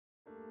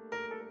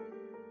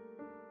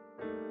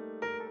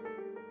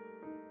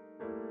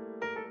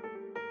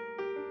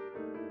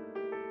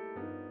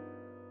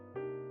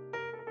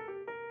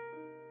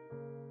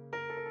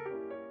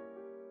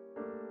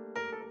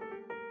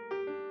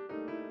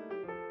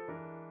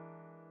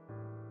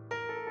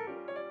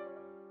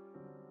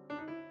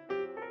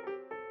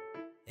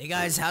Hey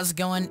guys, how's it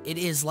going? It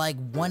is like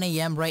 1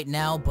 a.m. right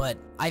now, but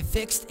I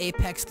fixed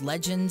Apex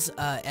Legends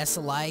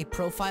SLI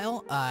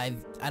profile. I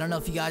don't know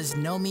if you guys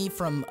know me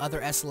from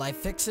other SLI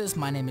fixes.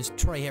 My name is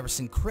Troy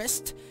Harrison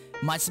Christ.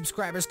 My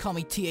subscribers call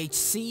me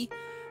THC.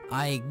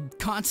 I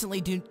constantly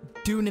do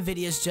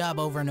Nvidia's job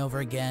over and over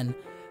again.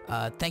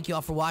 Thank you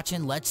all for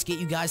watching. Let's get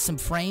you guys some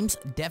frames.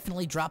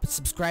 Definitely drop a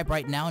subscribe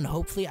right now, and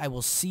hopefully I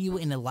will see you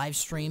in a live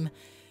stream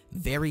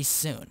very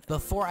soon.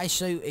 Before I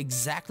show you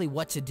exactly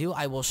what to do,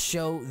 I will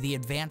show the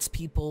advanced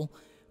people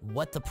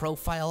what the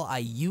profile I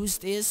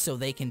used is so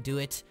they can do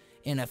it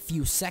in a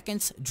few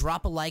seconds.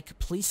 Drop a like,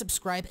 please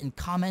subscribe, and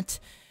comment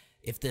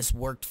if this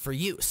worked for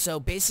you. So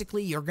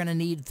basically, you're going to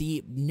need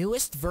the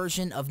newest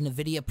version of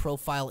Nvidia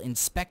Profile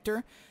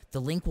Inspector.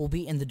 The link will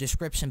be in the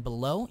description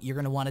below. You're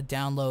going to want to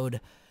download,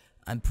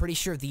 I'm pretty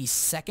sure, the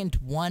second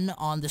one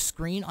on the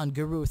screen on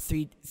Guru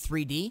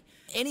 3D.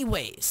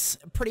 Anyways,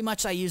 pretty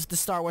much I used the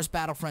Star Wars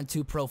Battlefront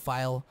 2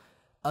 profile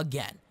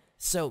again.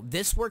 So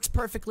this works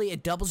perfectly.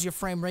 It doubles your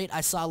frame rate.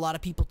 I saw a lot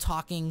of people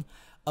talking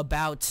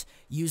about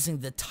using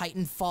the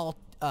Titanfall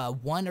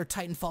 1 or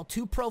Titanfall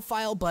 2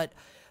 profile, but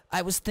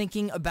I was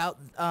thinking about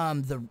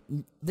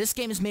this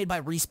game is made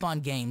by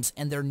Respawn Games,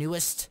 and their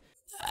newest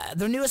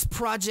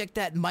project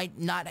that might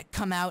not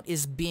come out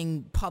is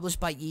being published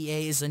by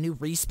EA is a new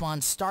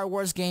Respawn Star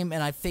Wars game,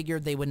 and I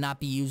figured they would not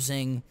be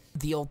using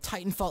the old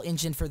Titanfall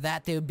engine for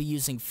that. They would be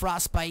using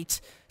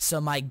Frostbite.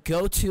 So my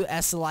go-to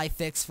SLI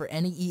fix for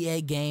any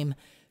EA game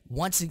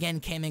once again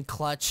came in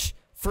clutch.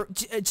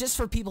 Just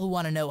for people who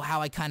want to know how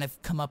I kind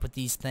of come up with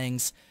these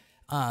things,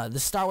 the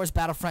Star Wars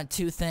Battlefront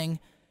 2 thing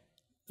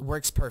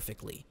works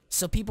perfectly.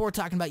 So people were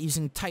talking about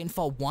using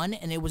Titanfall 1,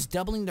 and it was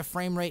doubling the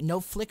frame rate, no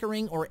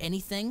flickering or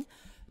anything,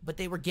 but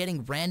they were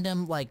getting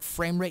random like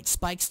frame rate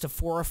spikes to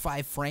 4 or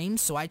 5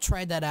 frames. So I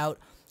tried that out.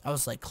 I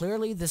was like,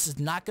 clearly this is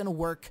not going to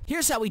work.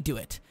 Here's how we do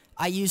it.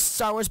 I used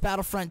Star Wars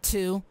Battlefront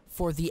 2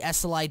 for the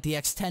SLI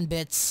DX10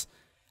 bits.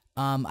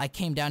 I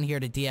came down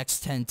here to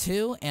DX10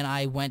 2, and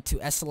I went to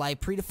SLI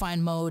Predefined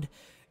mode,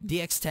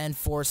 DX10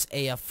 Force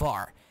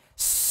AFR.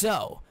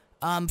 So,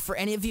 for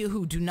any of you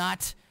who do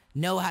not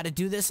know how to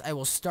do this, I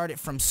will start it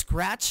from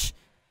scratch.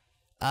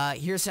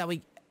 Here's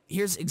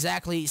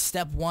exactly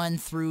step 1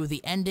 through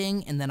the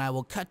ending, and then I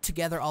will cut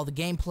together all the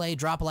gameplay.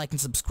 Drop a like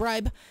and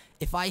subscribe.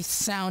 If I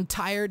sound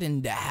tired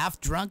and half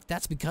drunk,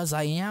 that's because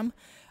I am.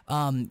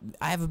 I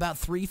have about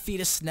 3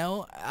 feet of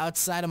snow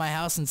outside of my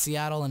house in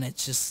Seattle, and it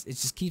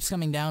just keeps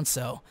coming down,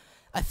 so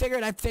I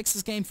figured I'd fix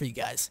this game for you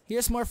guys.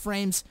 Here's more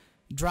frames.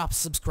 Drop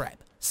subscribe.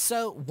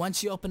 So,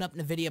 once you open up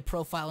Nvidia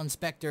Profile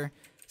Inspector,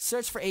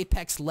 search for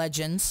Apex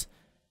Legends.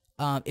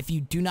 If you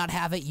do not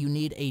have it, you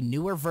need a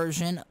newer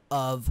version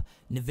of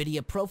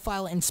Nvidia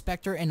Profile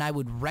Inspector, and I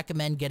would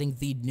recommend getting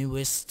the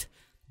newest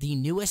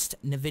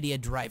Nvidia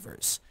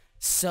drivers.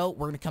 So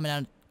we're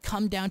gonna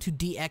come down to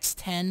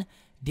DX10,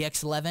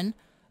 DX11.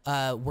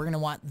 We're gonna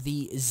want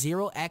the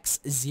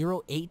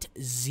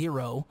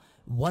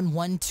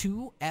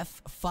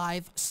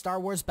 0x080112F5 Star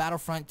Wars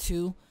Battlefront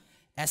 2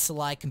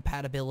 SLI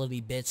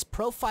Compatibility bits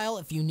profile.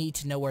 If you need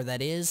to know where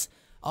that is,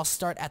 I'll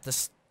start at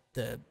the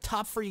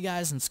top for you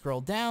guys and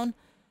scroll down.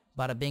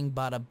 Bada bing,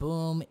 bada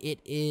boom. It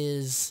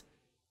is,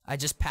 I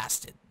just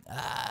passed it.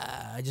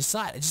 I just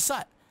saw it.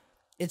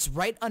 It's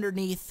right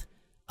underneath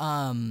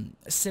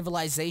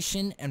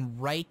Civilization and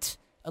right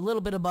a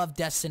little bit above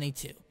Destiny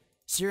 2.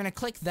 So you're going to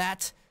click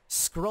that,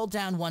 scroll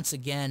down once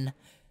again.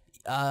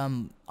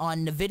 On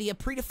Nvidia,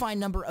 predefined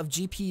number of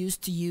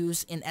GPUs to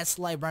use in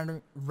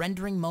SLI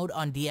rendering mode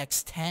on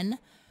DX10.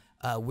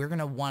 We're going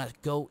to want to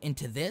go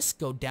into this,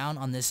 go down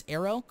on this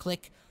arrow,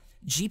 click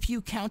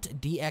GPU count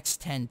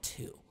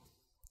DX10-2.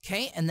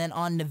 Okay, and then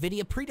on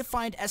Nvidia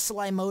predefined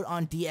SLI mode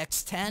on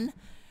DX10,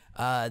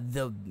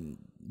 the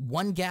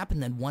one gap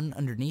and then one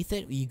underneath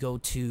it, you go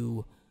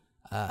to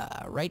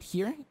right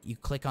here, you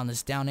click on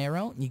this down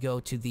arrow, and you go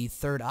to the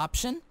third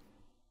option,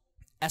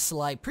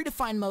 SLI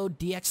predefined mode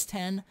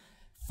DX10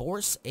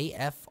 Force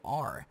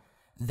AFR.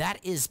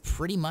 That is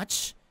pretty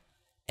much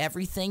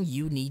everything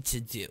you need to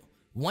do.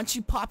 Once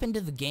you pop into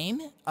the game,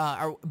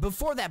 or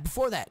before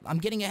that, I'm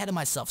getting ahead of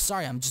myself.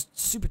 Sorry, I'm just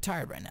super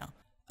tired right now.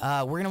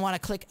 We're going to want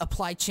to click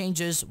Apply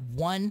Changes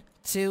 1,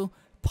 2,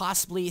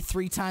 possibly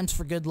 3 times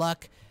for good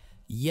luck.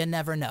 You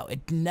never know.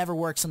 It never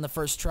works on the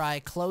first try.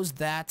 Close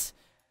that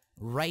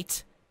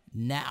right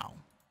now.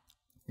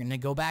 We're going to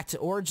go back to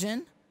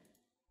Origin,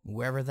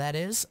 wherever that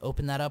is.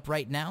 Open that up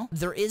right now.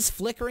 There is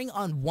flickering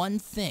on one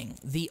thing.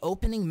 The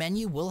opening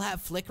menu will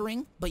have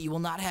flickering, but you will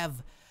not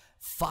have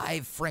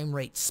 5 frame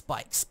rate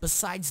spikes.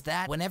 Besides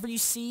that, whenever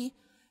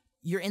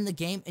you're in the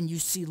game and you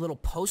see little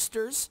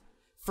posters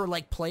for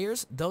like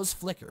players, those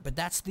flicker, but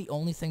that's the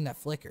only thing that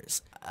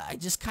flickers. I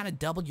just kind of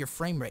doubled your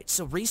frame rate.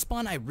 So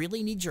Respawn, I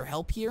really need your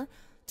help here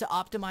to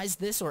optimize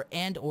this or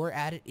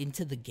add it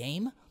into the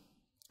game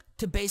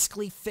to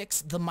basically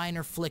fix the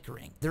minor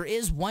flickering. There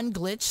is one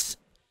glitch.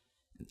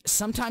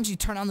 Sometimes you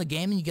turn on the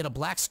game and you get a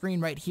black screen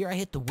right here. I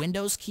hit the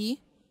Windows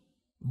key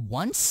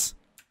once.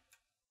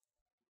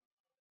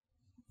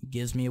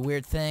 Gives me a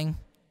weird thing.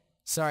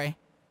 Sorry.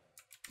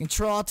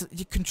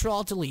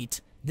 Control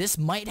Delete. This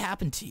might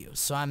happen to you,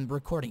 so I'm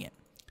recording it.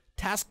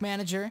 Task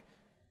Manager.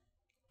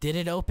 Did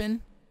it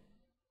open?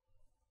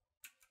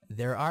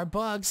 There are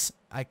bugs.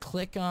 I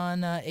click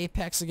on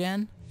Apex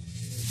again.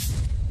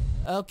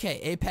 Okay,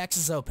 Apex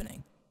is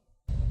opening.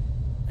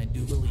 I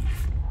do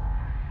believe.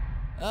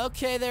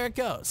 Okay, there it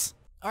goes.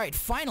 Alright,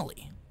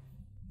 finally.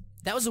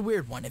 That was a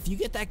weird one. If you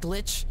get that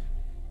glitch,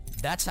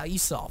 that's how you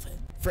solve it.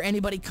 For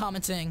anybody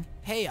commenting,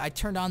 hey, I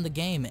turned on the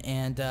game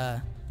and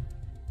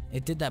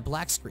it did that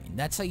black screen.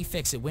 That's how you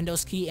fix it.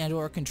 Windows key and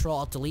or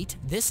Control-Alt-Delete.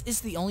 This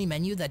is the only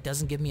menu that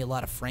doesn't give me a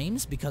lot of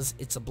frames because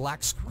it's a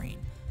black screen.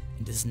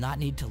 It does not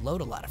need to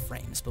load a lot of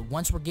frames. But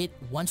once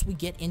we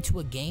get into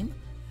a game,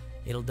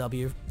 it'll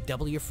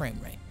double your frame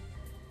rate.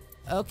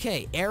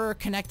 Okay, error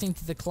connecting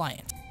to the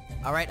client.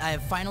 Alright, I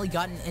have finally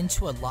gotten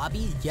into a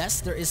lobby. Yes,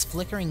 there is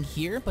flickering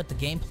here, but the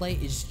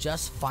gameplay is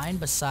just fine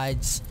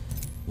besides,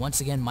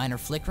 once again, minor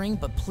flickering.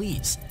 But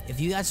please, if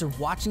you guys are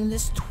watching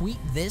this, tweet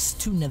this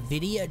to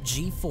Nvidia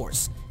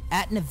GeForce,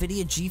 at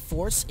Nvidia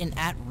GeForce and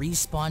at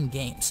Respawn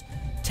Games.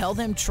 Tell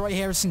them Troy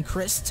Harrison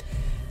Christ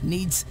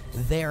needs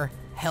their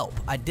help.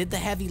 I did the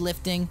heavy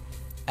lifting.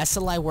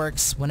 SLI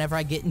works. Whenever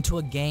I get into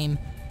a game,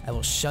 I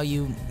will show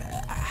you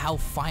how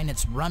fine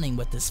it's running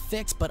with this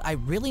fix, but I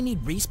really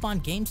need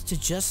Respawn Games to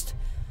just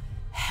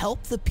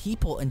help the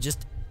people and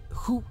just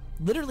who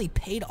literally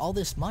paid all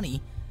this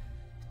money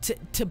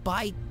to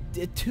buy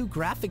 2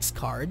 graphics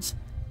cards,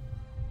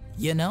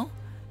 you know?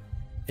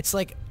 It's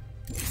like,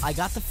 I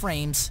got the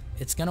frames,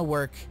 it's gonna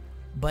work,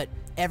 but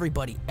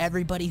everybody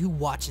who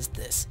watches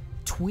this,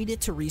 tweet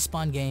it to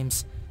Respawn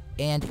Games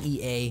and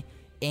EA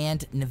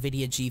and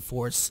Nvidia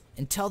GeForce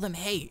and tell them,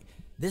 hey,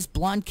 this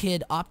blonde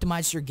kid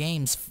optimized your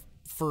games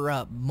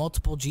for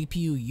multiple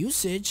GPU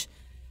usage.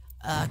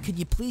 Could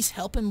you please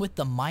help him with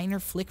the minor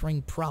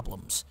flickering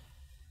problems?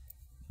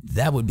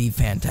 That would be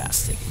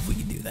fantastic if we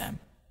could do that.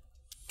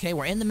 Okay,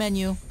 we're in the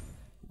menu.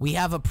 We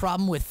have a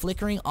problem with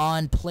flickering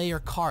on player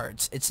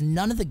cards. It's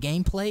none of the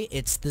gameplay.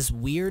 It's this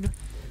weird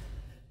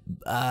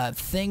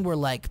thing where,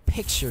 like,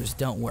 pictures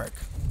don't work.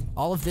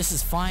 All of this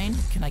is fine.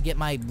 Can I get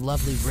my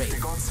lovely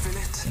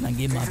Wraith? Can I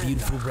get my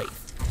beautiful Wraith?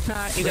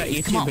 You got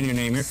YouTube in your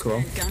name, you're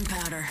cool.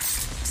 Gunpowder.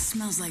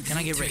 Smells like Can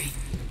I get ready?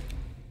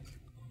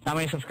 How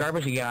many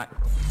subscribers you got?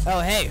 Oh,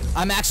 hey,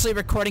 I'm actually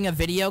recording a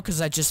video because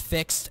I just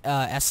fixed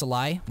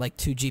SLI, like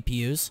 2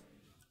 GPUs.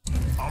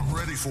 I'm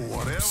ready for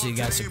whatever. So you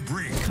guys are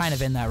kind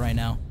of in that right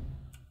now.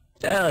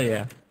 Hell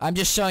yeah. I'm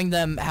just showing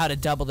them how to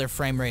double their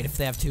frame rate if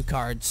they have 2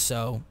 cards,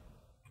 so...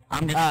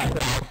 I'm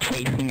just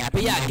chasing at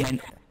the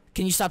moment.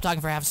 Can you stop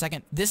talking for half a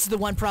second? This is the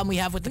one problem we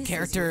have with the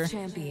character.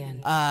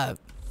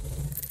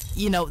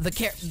 You know,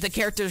 the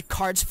character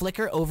cards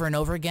flicker over and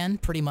over again,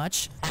 pretty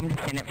much. I'm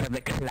just in it for the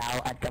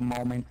clout at the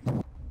moment.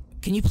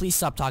 Can you please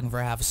stop talking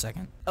for half a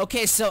second?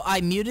 Okay, so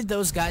I muted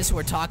those guys who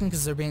are talking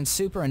because they're being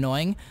super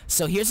annoying.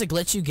 So here's a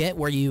glitch you get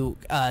where you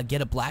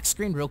get a black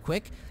screen real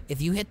quick.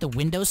 If you hit the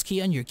Windows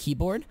key on your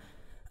keyboard,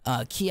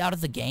 key out of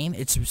the game,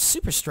 it's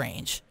super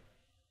strange.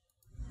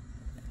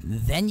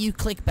 Then you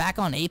click back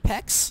on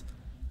Apex,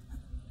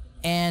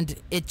 and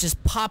it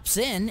just pops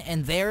in,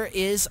 and there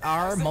is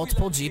our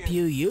multiple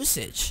GPU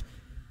usage.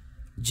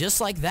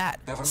 Just like that.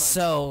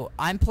 So,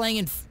 I'm playing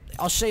in...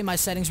 I'll show you my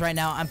settings right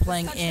now. I'm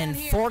playing in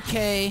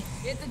 4K.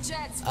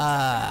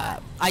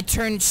 I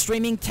turned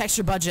streaming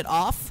texture budget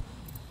off.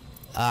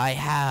 I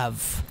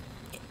have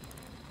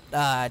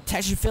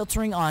texture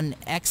filtering on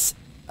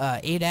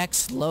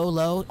 8x,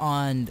 low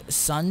on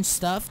sun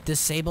stuff,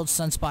 disabled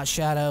sunspot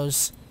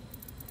shadows,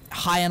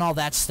 high on all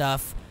that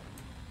stuff.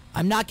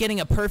 I'm not getting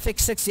a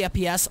perfect 60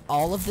 FPS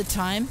all of the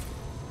time.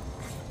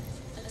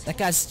 That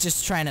guy's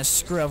just trying to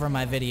screw over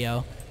my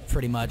video,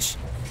 pretty much.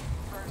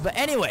 But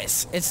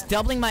anyways, it's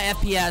doubling my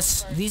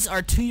FPS. These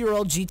are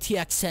 2-year-old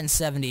GTX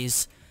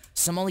 1070s,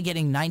 so I'm only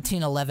getting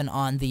 1911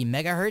 on the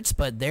megahertz,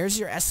 but there's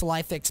your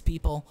SLI fix,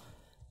 people.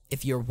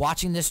 If you're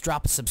watching this,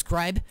 drop a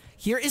subscribe.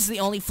 Here is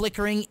the only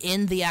flickering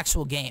in the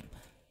actual game.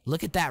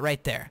 Look at that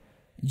right there.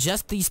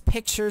 Just these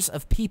pictures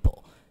of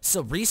people.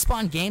 So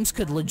Respawn Games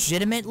could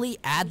legitimately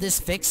add this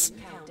fix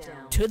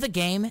to the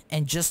game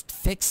and just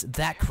fix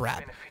that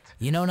crap.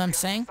 You know what I'm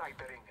saying?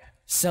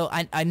 So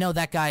I know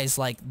that guy is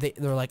like,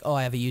 they're like, oh,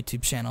 I have a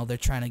YouTube channel. They're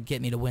trying to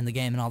get me to win the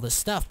game and all this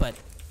stuff. But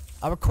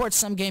I'll record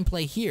some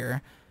gameplay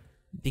here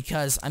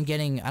because I'm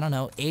getting, I don't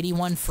know,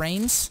 81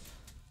 frames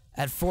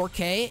at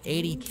 4K,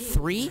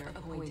 83.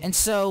 And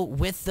so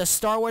with the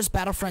Star Wars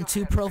Battlefront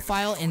 2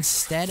 profile,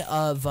 instead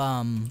of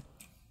the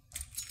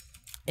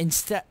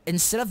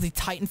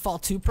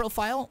Titanfall 2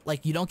 profile,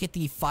 like, you don't get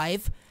the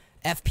 5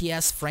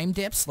 FPS frame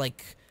dips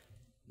like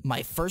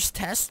my first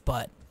test,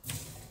 but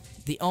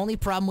the only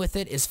problem with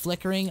it is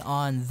flickering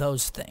on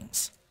those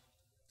things.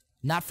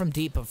 Not from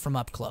deep, but from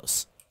up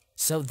close.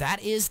 So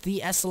that is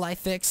the SLI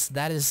fix.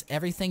 That is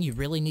everything you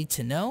really need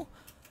to know.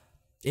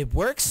 It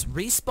works.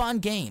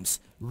 Respawn Games.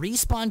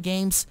 Respawn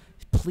Games,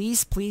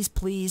 please, please,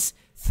 please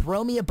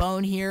throw me a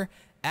bone here.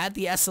 Add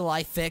the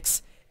SLI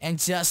fix, and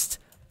just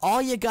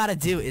all you gotta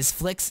do is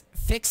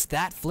fix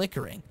that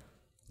flickering.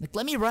 Like,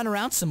 let me run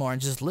around some more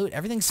and just loot.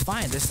 Everything's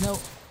fine. There's no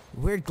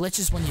weird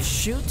glitches when you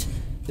shoot.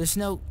 There's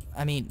no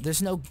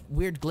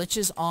weird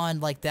glitches on,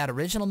 like, that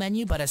original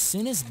menu, but as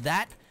soon as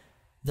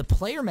the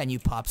player menu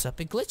pops up,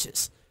 it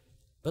glitches.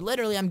 But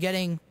literally, I'm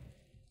getting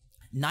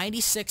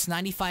 96,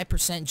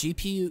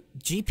 95%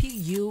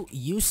 GPU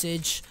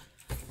usage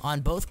on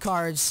both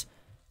cards.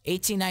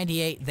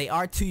 1898. They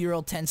are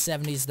 2-year-old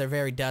 1070s. They're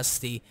very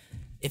dusty.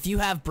 If you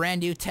have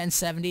brand new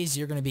 1070s,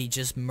 you're going to be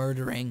just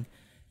murdering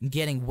and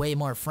getting way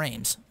more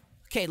frames.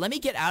 Okay, let me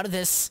get out of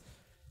this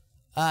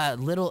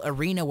little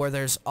arena where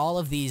there's all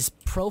of these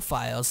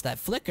profiles that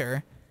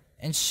flicker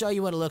and show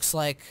you what it looks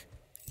like.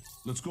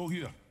 Let's go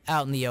here.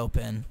 Out in the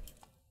open.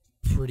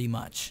 Pretty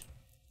much.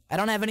 I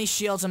don't have any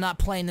shields. I'm not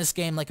playing this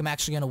game like I'm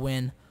actually going to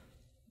win.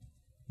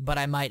 But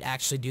I might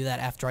actually do that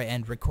after I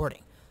end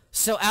recording.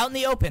 So out in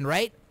the open,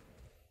 right?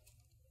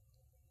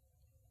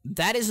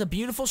 That is a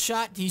beautiful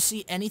shot. Do you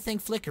see anything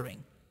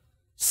flickering?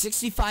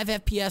 65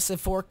 FPS at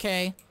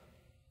 4K.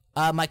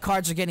 My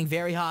cards are getting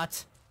very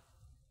hot.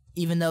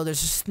 Even though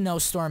there's a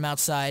snowstorm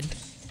outside.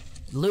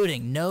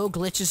 Looting. No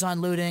glitches on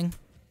looting.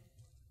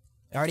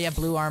 I already have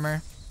blue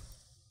armor.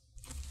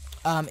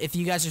 If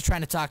you guys are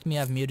trying to talk to me,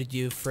 I've muted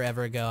you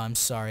forever ago. I'm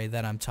sorry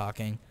that I'm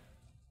talking.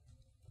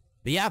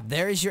 But yeah,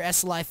 there is your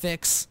SLI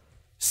fix.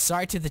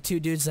 Sorry to the two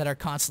dudes that are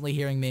constantly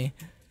hearing me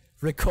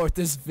record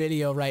this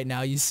video right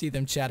now. You see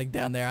them chatting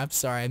down there. I'm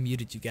sorry I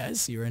muted you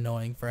guys. You were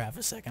annoying for half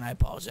a second. I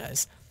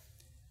apologize.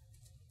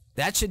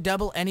 That should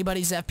double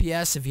anybody's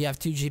FPS if you have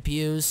 2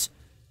 GPUs.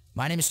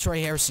 My name is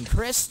Troy Harrison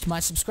Chris. My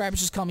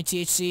subscribers just call me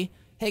THC.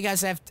 Hey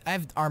guys, I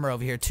have armor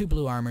over here. 2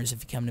 blue armors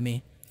if you come to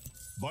me.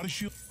 Body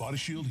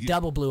shield here.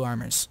 Double blue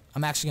armors.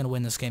 I'm actually going to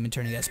win this game and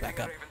turn you guys back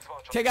up.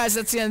 Okay guys,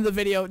 that's the end of the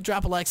video.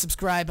 Drop a like,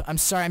 subscribe. I'm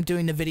sorry I'm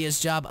doing Nvidia's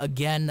job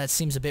again. That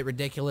seems a bit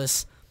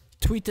ridiculous.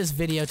 Tweet this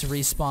video to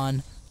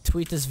Respawn.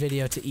 Tweet this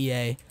video to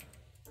EA.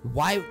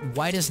 Why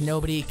does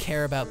nobody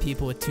care about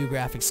people with 2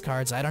 graphics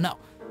cards? I don't know.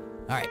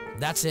 Alright,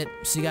 that's it.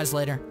 See you guys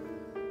later.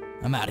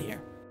 I'm out of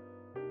here.